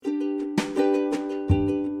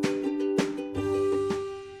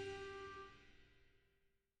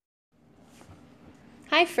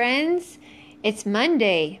Hi, friends. It's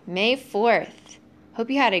Monday, May 4th.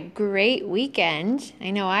 Hope you had a great weekend.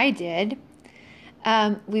 I know I did.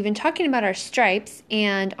 We've been talking about our stripes,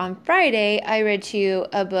 and on Friday, I read to you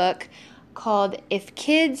a book called If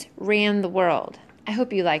Kids Ran the World. I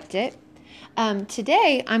hope you liked it.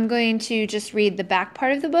 Today, I'm going to just read the back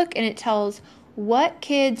part of the book, and it tells what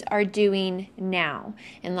kids are doing now.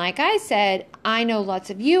 And like I said, I know lots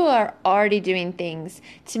of you are already doing things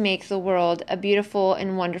to make the world a beautiful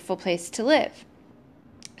and wonderful place to live.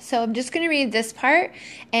 So I'm just going to read this part,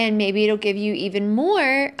 and maybe it'll give you even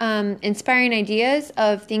more inspiring ideas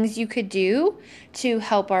of things you could do to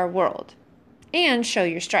help our world and show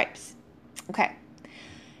your stripes. Okay,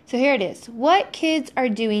 so here it is. What kids are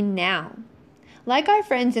doing now. Like our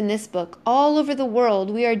friends in this book, all over the world,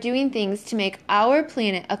 we are doing things to make our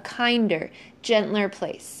planet a kinder, gentler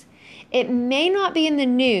place. It may not be in the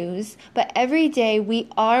news, but every day we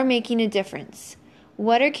are making a difference.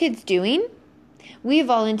 What are kids doing? We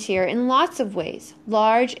volunteer in lots of ways,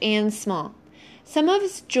 large and small. Some of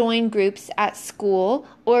us join groups at school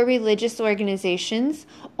or religious organizations,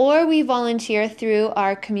 or we volunteer through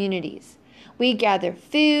our communities. We gather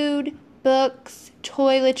food, books,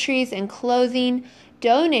 toiletries, and clothing,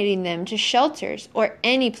 donating them to shelters or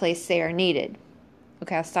any place they are needed.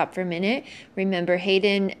 Okay, I'll stop for a minute. Remember,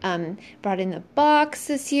 Hayden brought in the box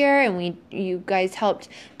this year, and you guys helped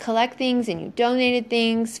collect things, and you donated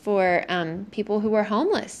things for people who were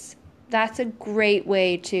homeless. That's a great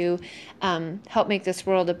way to help make this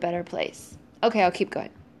world a better place. Okay, I'll keep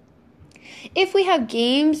going. If we have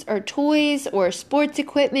games or toys or sports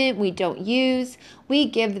equipment we don't use, we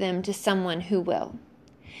give them to someone who will.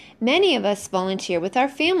 Many of us volunteer with our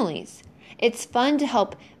families. It's fun to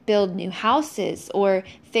help build new houses or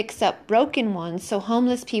fix up broken ones so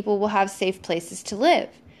homeless people will have safe places to live.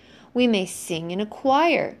 We may sing in a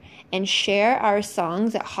choir and share our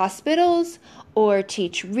songs at hospitals or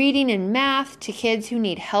teach reading and math to kids who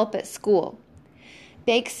need help at school.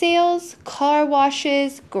 Bake sales, car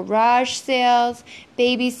washes, garage sales,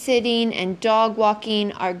 babysitting, and dog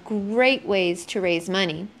walking are great ways to raise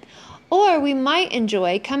money. Or we might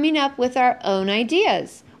enjoy coming up with our own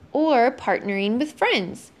ideas or partnering with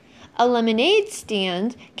friends. A lemonade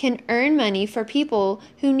stand can earn money for people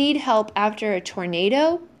who need help after a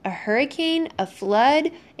tornado, a hurricane, a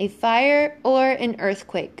flood, a fire, or an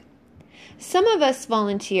earthquake. Some of us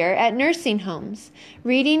volunteer at nursing homes,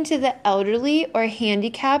 reading to the elderly or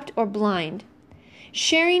handicapped or blind.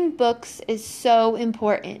 Sharing books is so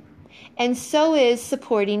important, and so is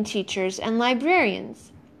supporting teachers and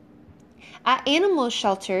librarians. At animal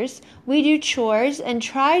shelters, we do chores and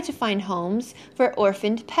try to find homes for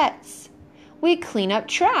orphaned pets. We clean up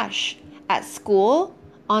trash at school,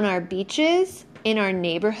 on our beaches, in our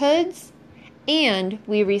neighborhoods, and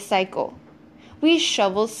we recycle. We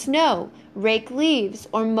shovel snow, rake leaves,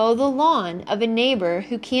 or mow the lawn of a neighbor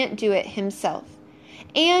who can't do it himself.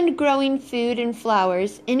 And growing food and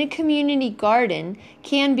flowers in a community garden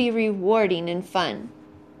can be rewarding and fun.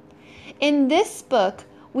 In this book,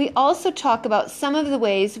 we also talk about some of the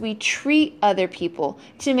ways we treat other people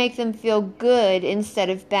to make them feel good instead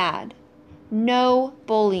of bad. No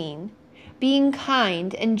bullying, being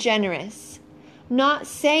kind and generous, not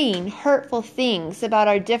saying hurtful things about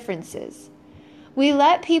our differences. We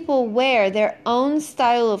let people wear their own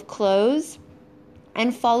style of clothes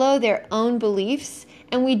and follow their own beliefs,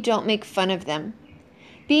 and we don't make fun of them.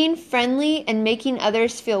 Being friendly and making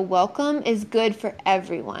others feel welcome is good for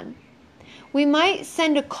everyone. We might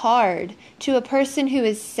send a card to a person who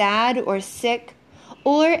is sad or sick,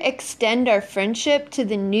 or extend our friendship to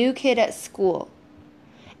the new kid at school.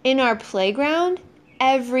 In our playground,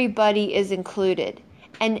 everybody is included,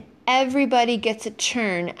 and everybody gets a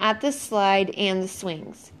turn at the slide and the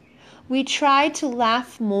swings. We try to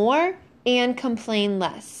laugh more and complain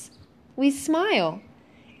less. We smile.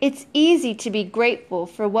 It's easy to be grateful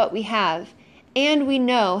for what we have, and we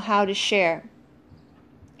know how to share.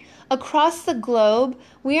 Across the globe,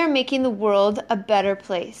 we are making the world a better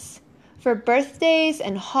place. For birthdays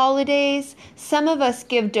and holidays, some of us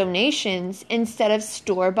give donations instead of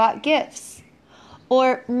store-bought gifts.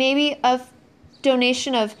 Or maybe a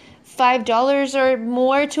donation of $5 or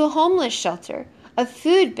more to a homeless shelter, a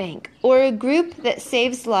food bank, or a group that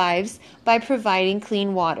saves lives by providing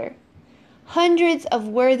clean water. Hundreds of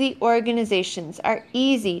worthy organizations are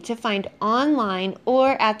easy to find online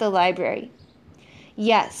or at the library.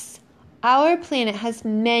 Yes, our planet has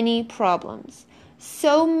many problems,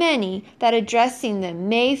 so many that addressing them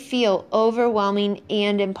may feel overwhelming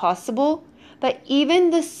and impossible, but even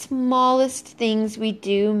the smallest things we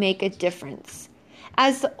do make a difference.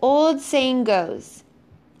 As the old saying goes,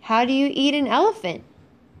 how do you eat an elephant?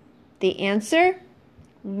 The answer,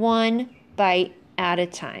 one bite at a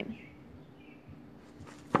time.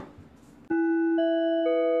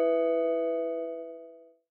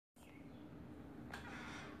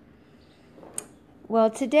 Well,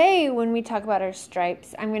 today when we talk about our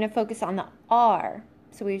stripes, I'm going to focus on the R.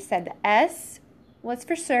 So we've said the S was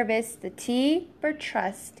for service, the T for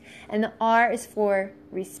trust, and the R is for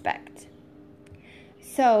respect.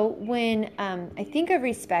 So when I think of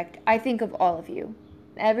respect, I think of all of you.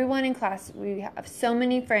 Everyone in class, we have so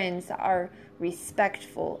many friends that are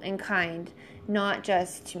respectful and kind, not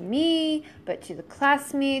just to me, but to the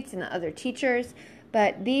classmates and the other teachers.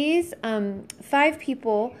 But these 5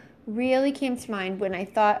 people really came to mind when I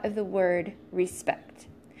thought of the word respect.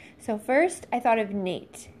 So first, I thought of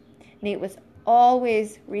Nate. Nate was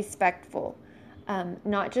always respectful,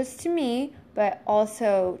 not just to me, but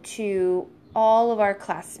also to all of our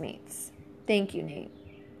classmates. Thank you, Nate.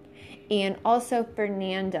 And also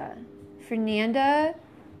Fernanda. Fernanda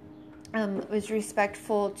was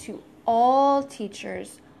respectful to all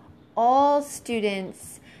teachers, all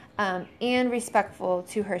students, and respectful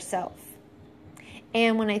to herself.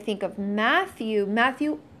 And when I think of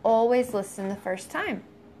Matthew always listened the first time.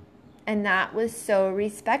 And that was so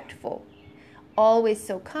respectful. Always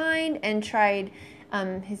so kind and tried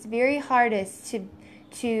his very hardest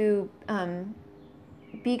to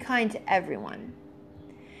be kind to everyone.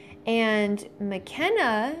 And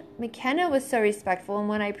Makenna was so respectful. And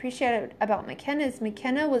what I appreciated about Makenna is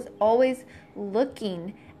Makenna was always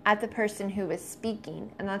looking at the person who was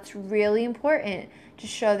speaking. And that's really important to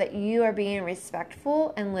show that you are being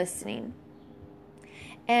respectful and listening.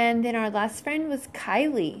 And then our last friend was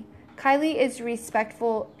Kylee. Kylee is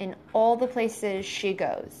respectful in all the places she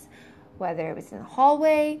goes, whether it was in the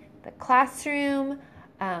hallway, the classroom,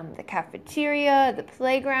 the cafeteria, the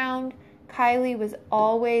playground. Kylee was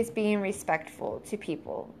always being respectful to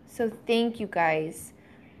people. So thank you guys.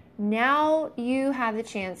 Now you have the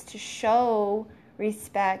chance to show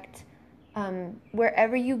respect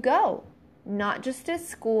wherever you go, not just at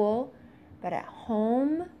school, but at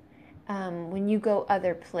home, when you go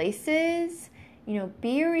other places.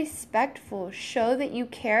 Be respectful. Show that you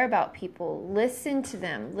care about people. Listen to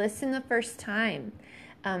them. Listen the first time.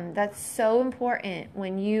 That's so important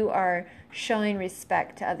when you are showing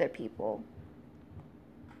respect to other people.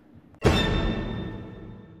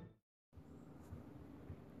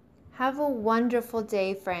 Have a wonderful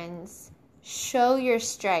day, friends. Show your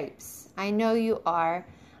stripes. I know you are.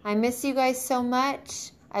 I miss you guys so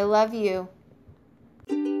much. I love you.